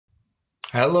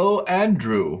Hello,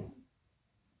 Andrew.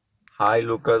 Hi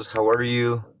Lucas, how are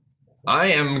you? I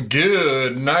am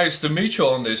good. Nice to meet you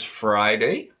on this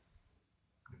Friday.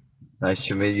 Nice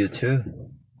to meet you too.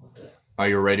 Are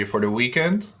you ready for the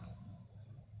weekend?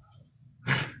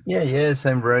 Yes,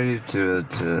 I'm ready to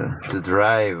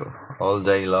drive all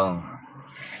day long.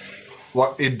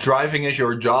 Driving is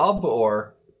your job,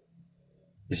 or?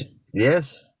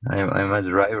 Yes, I'm a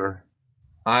driver.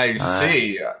 I Uh,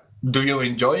 see. Do you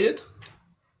enjoy it?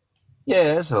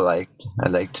 yes, I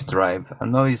like to drive. I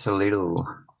know it's a little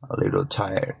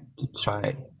tired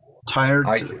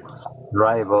I to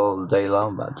drive all day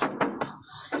long, but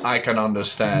I can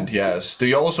understand. Yes. Do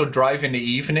you also drive in the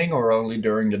evening or only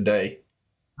during the day?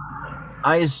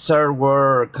 I start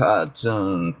work at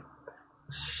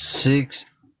 6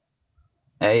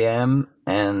 a.m.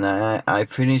 and I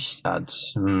finish at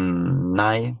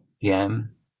 9 p.m.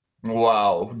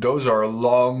 Wow, those are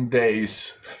long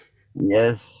days.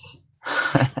 Yes.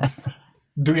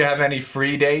 Do you have any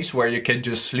free days where you can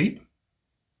just sleep?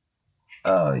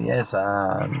 Oh yes.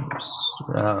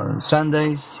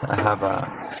 Sundays I have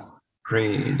a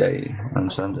free day on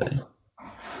Sunday.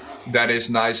 That is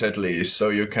nice at least, so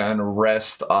you can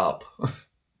rest up.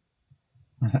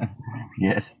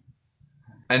 Yes.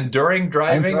 And during I'm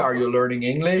driving, from are you learning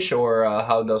English or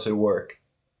how does it work?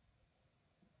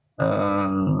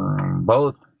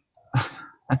 both.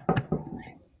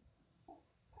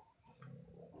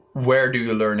 Where do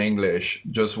you learn English?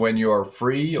 Just when you are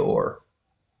free or?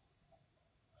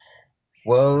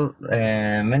 Well,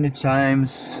 many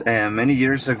times, many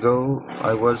years ago,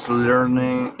 I was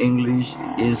learning English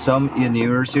in some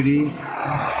university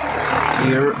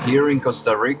here in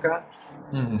Costa Rica,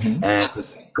 Hmm. and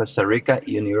Costa Rica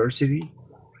University.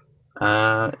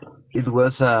 Uh, it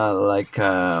was like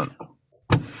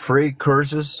free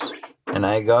courses, and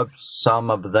I got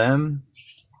some of them.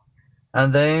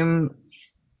 And then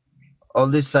all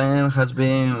this time has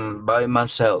been by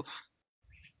myself,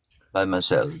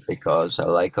 because I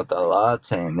like it a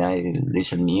lot, and I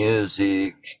listen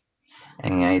music,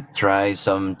 and I try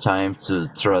sometimes to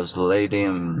translate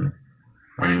him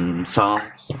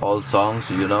songs, old songs,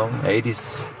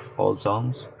 80s old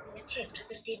songs. Tipped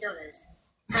 $50.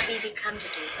 Happy become to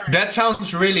do That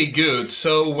sounds really good.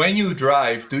 So when you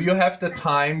drive, do you have the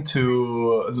time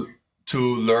to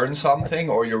learn something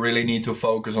or you really need to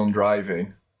focus on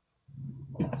driving?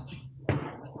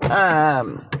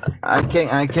 Um,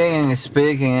 I can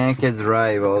speak and I can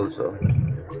drive also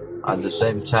at the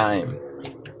same time.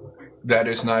 That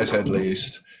is nice at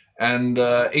least. And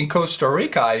in Costa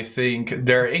Rica, I think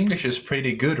their English is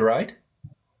pretty good, right?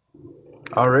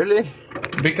 Oh, really?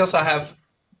 Because I have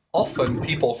often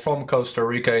people from Costa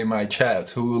Rica in my chat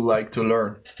who like to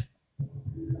learn.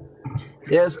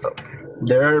 Yes,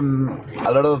 there are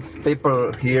a lot of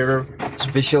people here,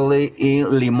 especially in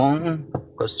Limon,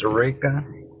 Costa Rica.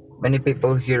 Many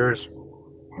people here,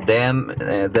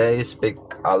 they speak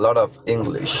a lot of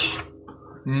English.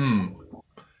 Hmm.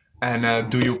 And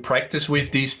do you practice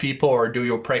with these people or do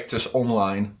you practice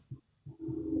online?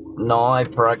 No, I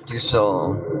practice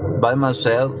by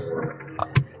myself,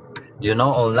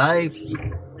 online,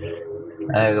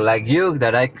 like you,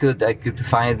 that I could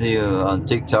find you on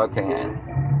TikTok, and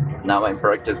now I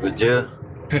practice with you.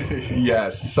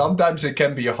 Yes, sometimes it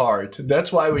can be hard.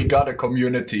 That's why we got a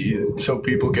community so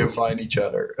people can find each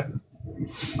other.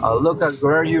 Look at,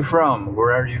 where are you from?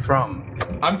 Where are you from?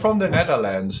 I'm from the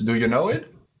Netherlands. Do you know it?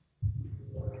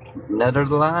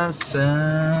 Netherlands,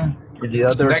 the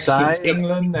other Next to side.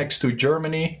 England, next to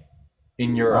Germany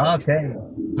in Europe. Okay,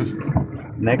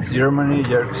 next Germany,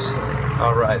 yes.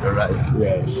 All right, all right.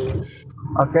 Yes.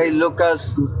 Okay,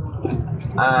 Lucas.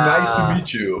 Nice to Uh,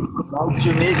 meet you. Nice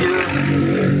to meet you.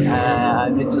 I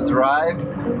need to drive,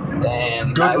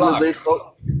 and Good luck.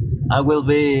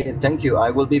 Thank you. I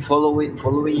will be following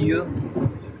you,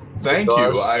 Thank you.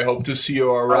 because I hope to see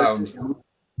you our, around.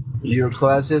 your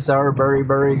classes are very,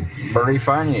 very, very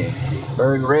funny,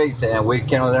 very great, and we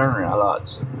can learn a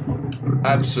lot.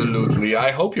 Absolutely.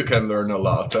 I hope you can learn a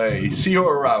lot. Hey, see you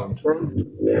around.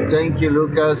 Thank you,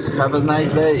 Lucas. Have a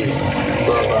nice day.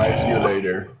 Bye bye. See you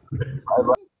later.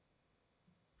 Bye.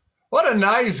 What a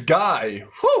nice guy.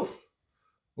 Whew.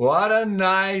 What a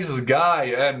nice guy.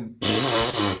 And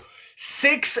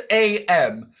 6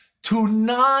 a.m. to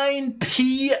 9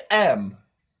 p.m.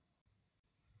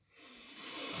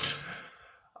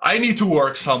 I need to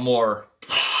work some more.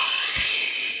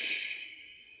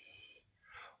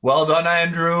 Well done,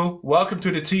 Andrew. Welcome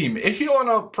to the team. If you want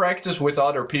to practice with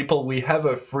other people, we have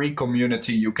a free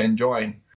community you can join.